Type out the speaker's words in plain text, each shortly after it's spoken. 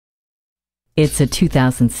It's a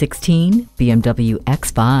 2016 BMW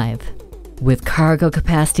X5. With cargo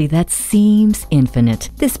capacity that seems infinite,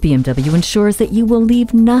 this BMW ensures that you will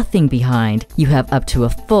leave nothing behind. You have up to a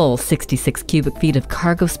full 66 cubic feet of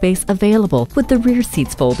cargo space available with the rear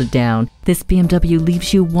seats folded down. This BMW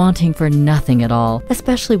leaves you wanting for nothing at all,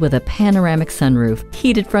 especially with a panoramic sunroof,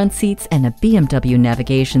 heated front seats, and a BMW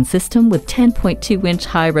navigation system with 10.2-inch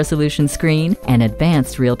high-resolution screen and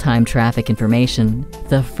advanced real-time traffic information.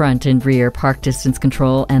 The front and rear park distance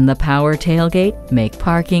control and the power tailgate make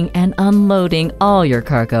parking and unloading all your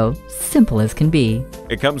cargo simple as can be.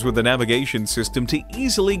 It comes with a navigation system to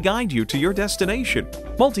easily guide you to your destination.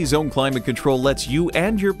 Multi-zone climate control lets you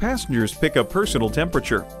and your passengers pick a personal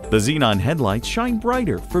temperature. The xenon headlights shine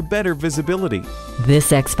brighter for better visibility.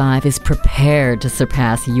 This X5 is prepared to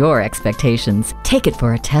surpass your expectations. Take it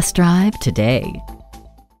for a test drive today.